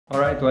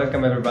Alright,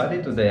 welcome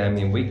everybody. Today I'm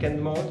in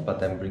weekend mode,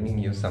 but I'm bringing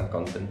you some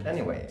content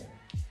anyway.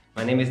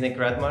 My name is Nick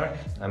Radmark.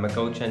 I'm a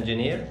coach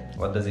engineer.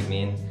 What does it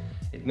mean?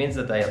 It means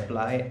that I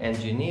apply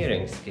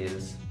engineering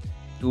skills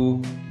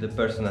to the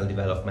personal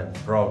development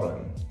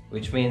problem,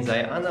 which means I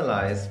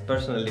analyze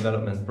personal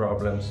development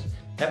problems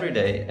every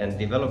day and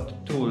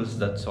develop tools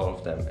that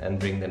solve them and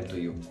bring them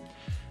to you.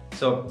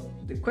 So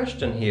the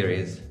question here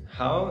is,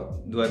 how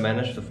do I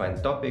manage to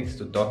find topics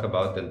to talk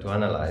about and to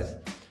analyze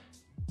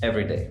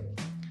every day?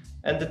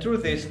 And the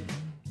truth is,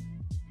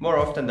 more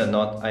often than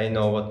not, I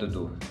know what to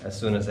do as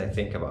soon as I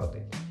think about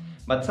it.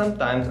 But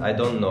sometimes I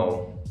don't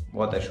know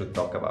what I should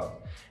talk about.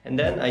 And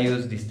then I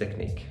use this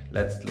technique.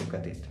 Let's look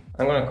at it.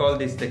 I'm going to call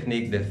this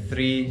technique the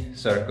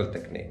 3-circle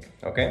technique,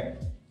 okay?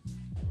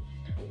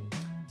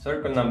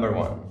 Circle number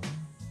 1.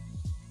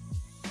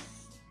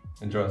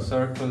 You draw a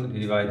circle,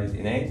 you divide it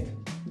in 8.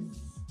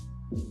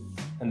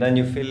 And then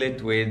you fill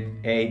it with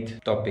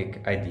 8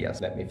 topic ideas.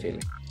 Let me fill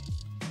it.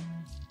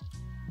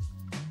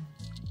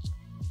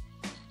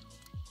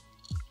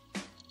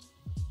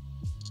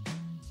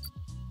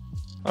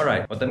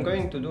 Alright, what I'm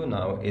going to do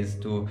now is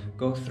to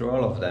go through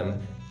all of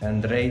them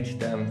and rate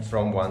them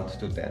from 1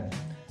 to 10.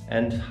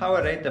 And how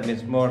I rate them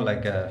is more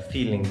like a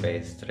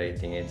feeling-based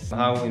rating. It's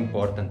how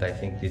important I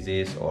think this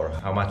is or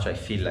how much I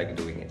feel like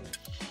doing it.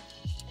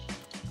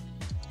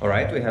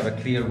 Alright, we have a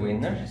clear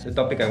winner. The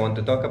topic I want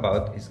to talk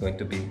about is going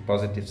to be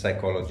positive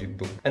psychology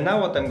book. And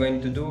now what I'm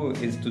going to do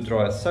is to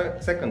draw a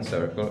second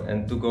circle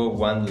and to go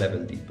one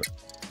level deeper.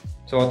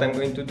 So what I'm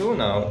going to do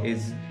now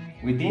is,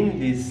 within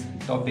this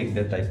topic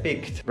that I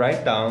picked,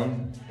 write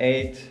down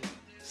 8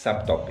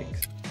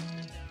 subtopics.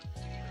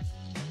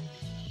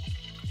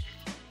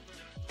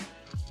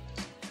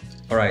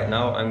 Alright,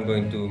 now I'm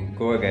going to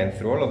go again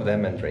through all of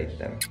them and rate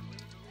them.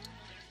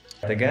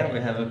 Again, we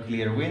have a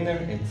clear winner,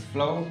 it's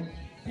flow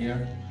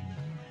here.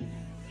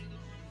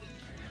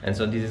 And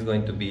so this is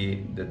going to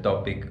be the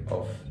topic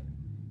of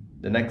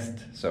the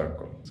next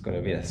circle. It's going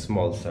to be a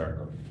small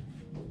circle.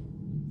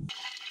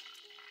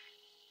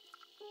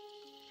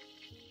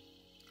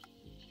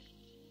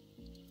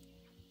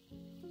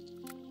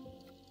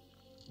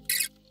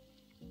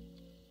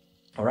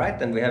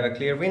 Alright, and we have a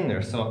clear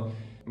winner. So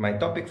my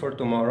topic for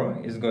tomorrow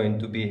is going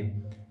to be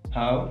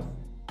how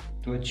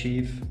to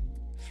achieve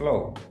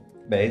flow,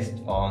 based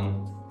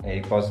on a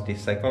positive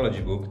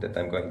psychology book that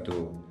I'm going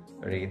to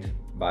read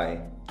by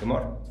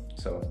tomorrow.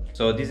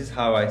 So this is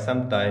how I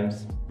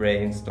sometimes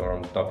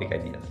brainstorm topic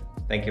ideas.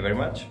 Thank you very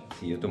much.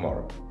 See you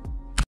tomorrow.